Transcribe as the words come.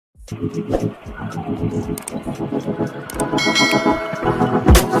On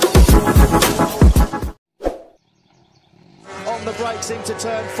the brakes into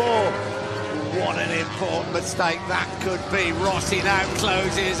turn 4. What an important mistake that could be. Rossi now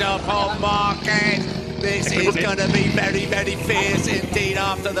closes up on Marquez. This is going to be very, very fierce indeed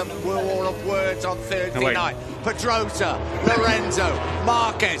after the wall of words on Thursday night. Pedrosa, Lorenzo,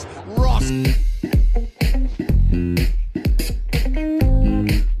 Marquez, Rossi.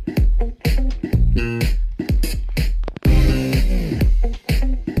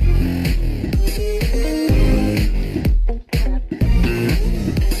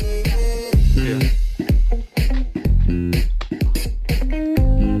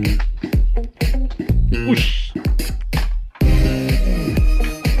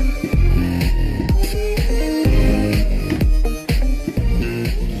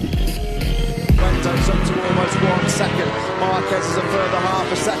 Marquez is a further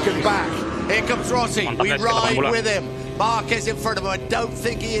half a second back. Here comes Rossi. We ride with him. Marquez in front of him. I don't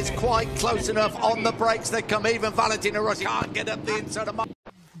think he is quite close enough on the brakes. They come even. Valentino Rossi can't get up the inside of Marquez.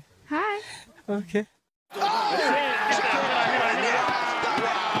 Hi. Okay.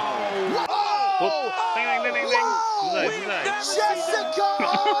 Jessica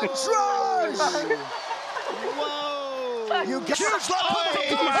Andrade! Whoa! You got huge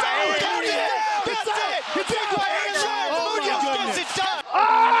That's it! You did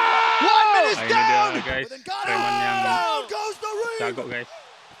Ini dia guys, preman yang jago guys.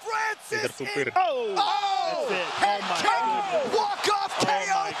 Intersupir. Oh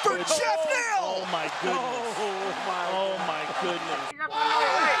my goodness.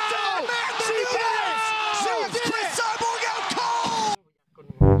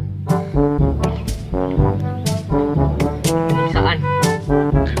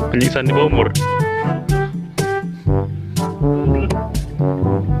 Penyiksaan di bawah umur.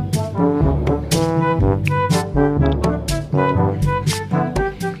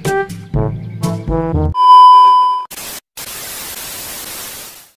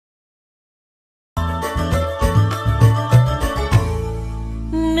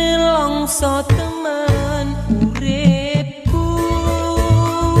 Nelongso teman uripku,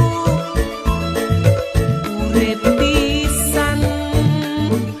 urip pisan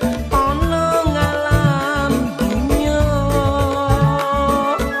ana ngalam dunya.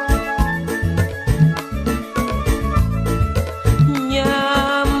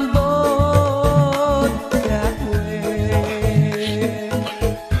 Nyambut gawe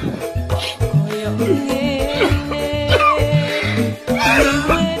koyo ngene.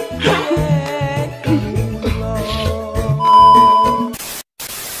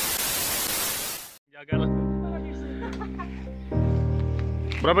 Jagal.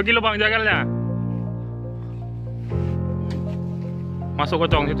 Berapa kilo bang jagalnya? Masuk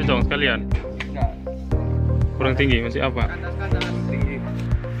kocong situ cong sekalian. Kurang tinggi masih apa? Tinggi.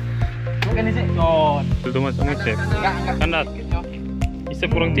 Bukan ini cot. Itu masuk ngecek. Kandas. Isep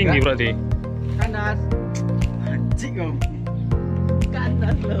kurang tinggi berarti. Kandas. Anjing om.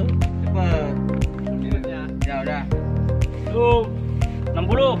 Kandas lo. Cepet. Ya udah. Lu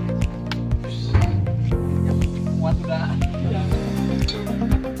 60. Muat udah.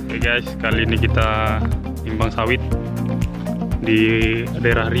 Oke guys, kali ini kita timbang sawit di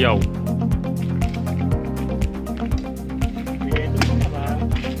daerah Riau.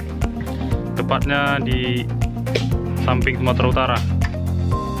 Tepatnya di samping Sumatera Utara.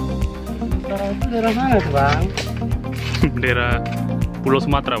 Utara itu daerah mana tuh bang? Daerah Pulau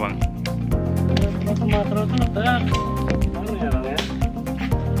Sumatera bang. Pulau Sumatera itu daerah mana ya bang ya?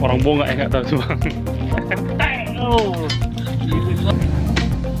 Orang Bonga ya nggak tahu sih bang. Oh.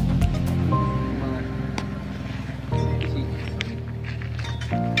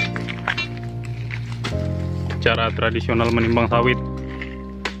 Cara tradisional menimbang sawit.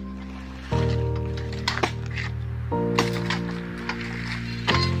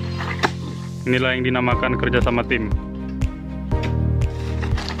 Inilah yang dinamakan kerja sama tim.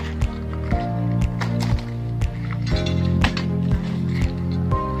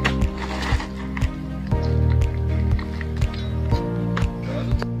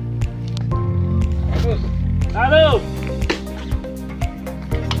 Halo.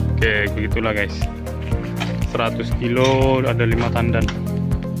 Oke, begitulah guys. 100 kilo ada 5 tandan.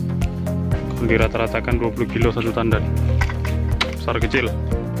 Dirata-ratakan 20 kilo satu tandan. Besar kecil.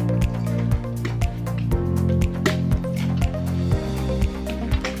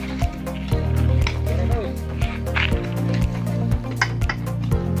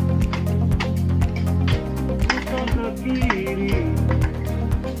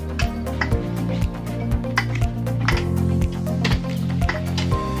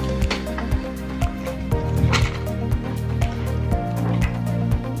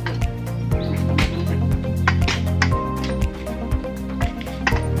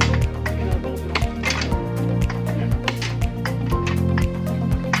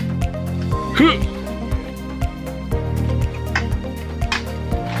 Huh.